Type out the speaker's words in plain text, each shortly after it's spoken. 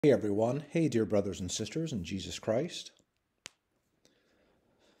Hey everyone. Hey dear brothers and sisters in Jesus Christ.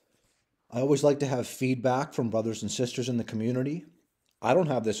 I always like to have feedback from brothers and sisters in the community. I don't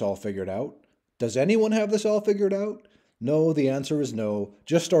have this all figured out. Does anyone have this all figured out? No, the answer is no.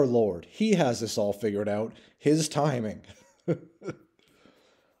 Just our Lord. He has this all figured out. His timing.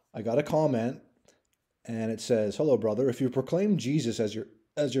 I got a comment and it says, "Hello brother, if you proclaim Jesus as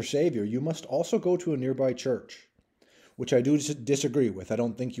your savior, you must also go to a nearby church." Which I do disagree with. I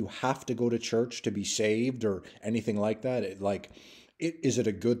don't think you have to go to church to be saved or anything like that. Is it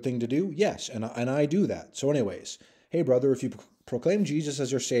a good thing to do? Yes, and I do that. So anyways, hey brother, if you proclaim Jesus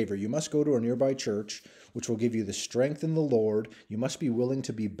as your Savior, you must go to a nearby church, which will give you the strength in the Lord. You must be willing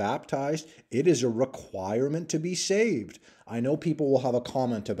to be baptized. It is a requirement to be saved. I know people will have a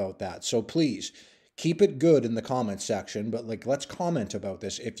comment about that, so please keep it good in the comment section, but let's comment about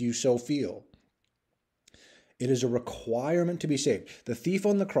this if you so feel. It is a requirement to be saved. The thief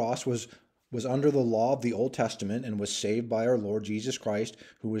on the cross was under the law of the Old Testament and was saved by our Lord Jesus Christ,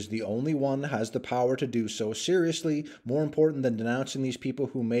 who is the only one that has the power to do so. Seriously, more important than denouncing these people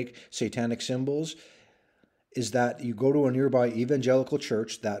who make satanic symbols is that you go to a nearby evangelical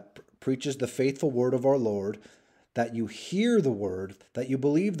church that preaches the faithful word of our Lord, that you hear the word, that you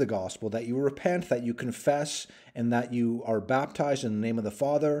believe the gospel, that you repent, that you confess, and that you are baptized in the name of the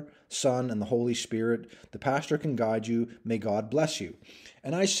Father, Son, and the Holy Spirit. The pastor can guide you. May God bless you.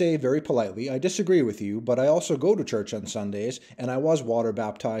 And I say very politely, I disagree with you, but I also go to church on Sundays, and I was water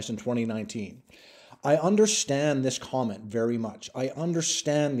baptized in 2019. I understand this comment very much. I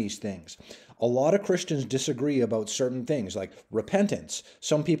understand these things. A lot of Christians disagree about certain things like repentance.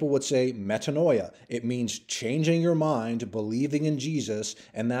 Some people would say metanoia. It means changing your mind, believing in Jesus,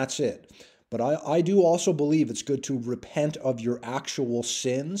 and that's it. But I do also believe it's good to repent of your actual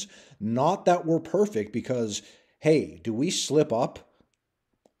sins. Not that we're perfect because, hey, do we slip up?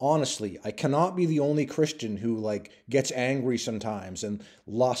 Honestly, I cannot be the only Christian who gets angry sometimes and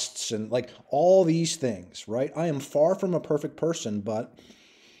lusts and all these things, right? I am far from a perfect person, but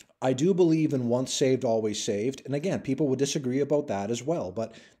I do believe in once saved, always saved. And again, people would disagree about that as well.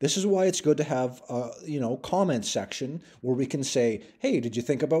 But this is why it's good to have a comment section where we can say, hey, did you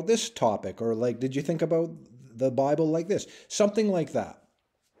think about this topic? Or did you think about the Bible like this? Something like that.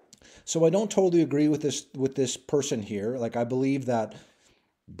 So I don't totally agree with this person here. I believe that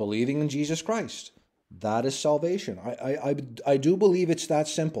believing in Jesus Christ, that is salvation. I do believe it's that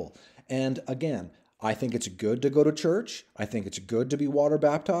simple. And again, I think it's good to go to church. I think it's good to be water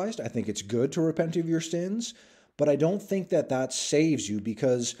baptized. I think it's good to repent of your sins. But I don't think that saves you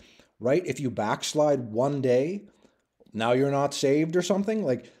because, right, if you backslide one day, now you're not saved or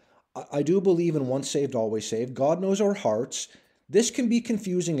something. I do believe in once saved, always saved. God knows our hearts. This can be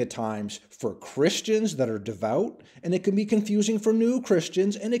confusing at times for Christians that are devout, and it can be confusing for new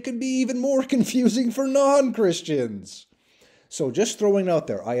Christians, and it can be even more confusing for non-Christians. So just throwing it out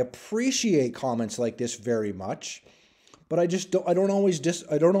there, I appreciate comments like this very much, but I don't always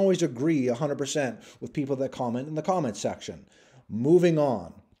agree 100% with people that comment in the comment section. Moving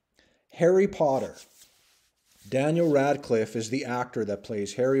on. Harry Potter. Daniel Radcliffe is the actor that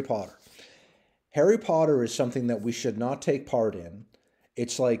plays Harry Potter. Harry Potter is something that we should not take part in.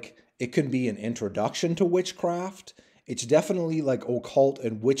 It's it can be an introduction to witchcraft. It's definitely occult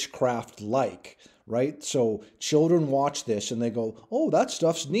and witchcraft right? So children watch this and they go, oh, that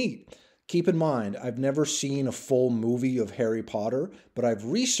stuff's neat. Keep in mind, I've never seen a full movie of Harry Potter, but I've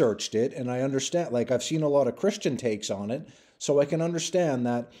researched it and I understand, I've seen a lot of Christian takes on it, so I can understand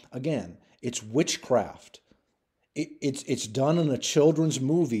that, again, it's witchcraft. It's done in a children's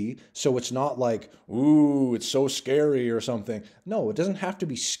movie, so it's not ooh, it's so scary or something. No, it doesn't have to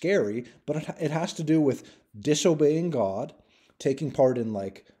be scary, but it has to do with disobeying God, taking part in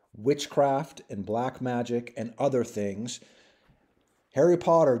witchcraft and black magic and other things. Harry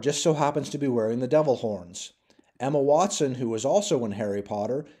Potter just so happens to be wearing the devil horns. Emma Watson, who was also in Harry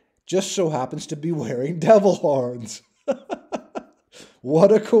Potter, just so happens to be wearing devil horns.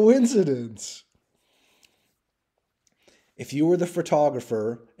 What a coincidence. If you were the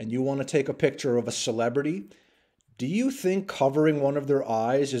photographer and you want to take a picture of a celebrity, do you think covering one of their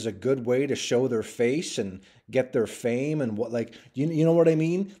eyes is a good way to show their face and get their fame and you know what I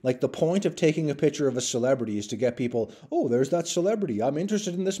mean? The point of taking a picture of a celebrity is to get people, oh, there's that celebrity. I'm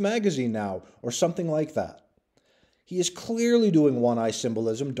interested in this magazine now, or something like that. He is clearly doing one eye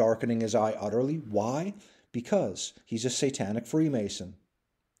symbolism, darkening his eye utterly. Why? Because he's a satanic Freemason.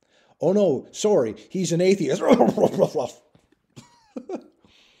 Oh no, sorry, he's an atheist.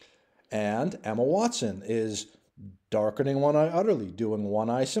 And Emma Watson is darkening one eye utterly, doing one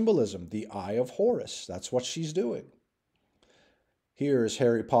eye symbolism, the eye of Horus. That's what she's doing. Here's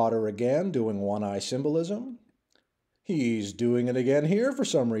Harry Potter again doing one-eye symbolism. He's doing it again here for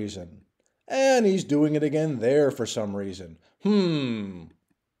some reason. And he's doing it again there for some reason. Emma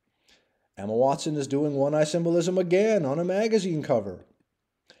Watson is doing one-eye symbolism again on a magazine cover.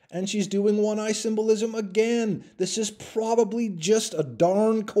 And she's doing one-eye symbolism again. This is probably just a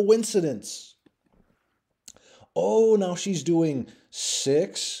darn coincidence. Oh, now she's doing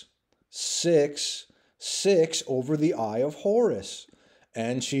 6, 6, 6 over the eye of Horus.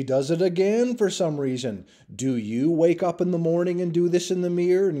 And she does it again for some reason. Do you wake up in the morning and do this in the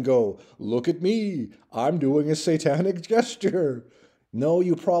mirror and go, look at me, I'm doing a satanic gesture? No,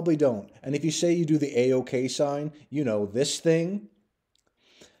 you probably don't. And if you say you do the A-OK sign, you know, this thing,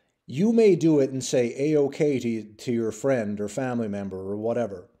 you may do it and say A-OK to your friend or family member or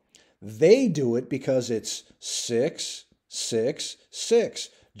whatever. They do it because it's 6, 6, 6.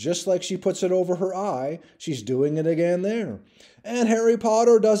 Just like she puts it over her eye, she's doing it again there. And Harry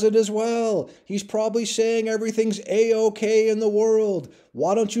Potter does it as well. He's probably saying everything's A-OK in the world.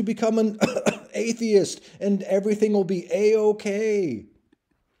 Why don't you become an atheist and everything will be A-OK?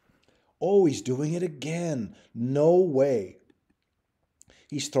 Oh, he's doing it again. No way.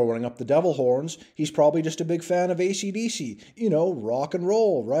 He's throwing up the devil horns. He's probably just a big fan of AC/DC. You know, rock and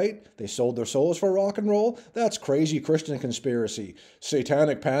roll, right? They sold their souls for rock and roll. That's crazy Christian conspiracy.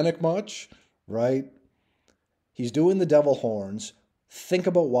 Satanic panic much? Right? He's doing the devil horns. Think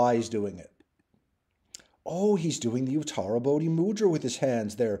about why he's doing it. Oh, he's doing the Uttara Bodhi Mudra with his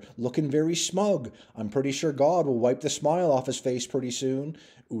hands there, looking very smug. I'm pretty sure God will wipe the smile off his face pretty soon.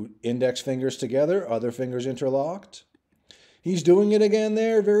 Index fingers together, other fingers interlocked. He's doing it again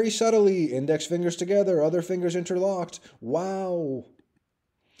there, very subtly. Index fingers together, other fingers interlocked. Wow.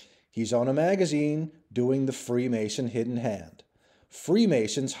 He's on a magazine doing the Freemason hidden hand.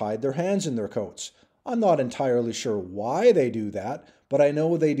 Freemasons hide their hands in their coats. I'm not entirely sure why they do that, but I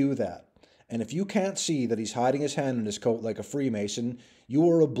know they do that. And if you can't see that he's hiding his hand in his coat like a Freemason, you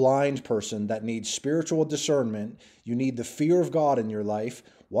are a blind person that needs spiritual discernment. You need the fear of God in your life.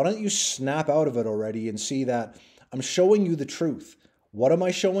 Why don't you snap out of it already and see that I'm showing you the truth. What am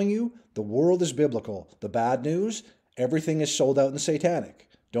I showing you? The world is biblical. The bad news? Everything is sold out and satanic.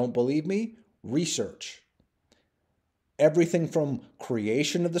 Don't believe me? Research. Everything from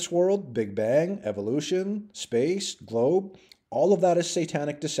creation of this world, Big Bang, evolution, space, globe, all of that is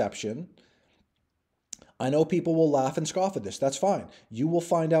satanic deception. I know people will laugh and scoff at this. That's fine. You will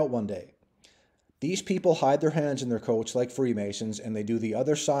find out one day. These people hide their hands in their coats like Freemasons, and they do the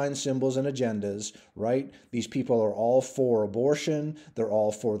other signs, symbols, and agendas, right? These people are all for abortion. They're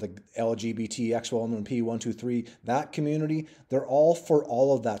all for the LGBT, X1, P1, 2, 3, that community. They're all for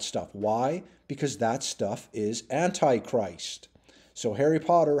all of that stuff. Why? Because that stuff is Antichrist. So Harry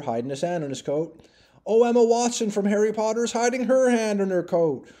Potter hiding his hand in his coat. Oh, Emma Watson from Harry Potter is hiding her hand in her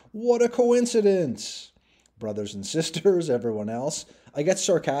coat. What a coincidence. Brothers and sisters, everyone else. I get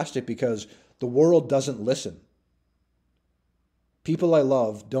sarcastic because the world doesn't listen. People I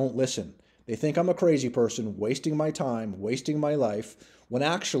love don't listen. They think I'm a crazy person, wasting my time, wasting my life, when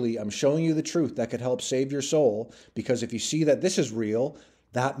actually I'm showing you the truth that could help save your soul, because if you see that this is real,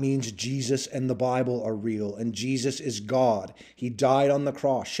 that means Jesus and the Bible are real, and Jesus is God. He died on the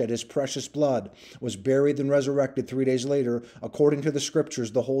cross, shed his precious blood, was buried and resurrected 3 days later, according to the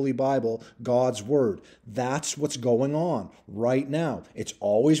scriptures, the Holy Bible, God's word. That's what's going on right now. It's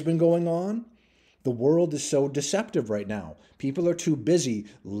always been going on. The world is so deceptive right now. People are too busy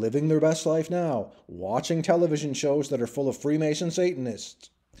living their best life now, watching television shows that are full of Freemason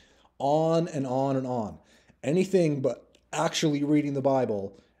Satanists. On and on and on. Anything but actually reading the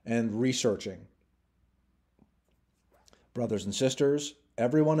Bible and researching. Brothers and sisters,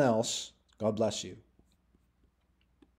 everyone else, God bless you.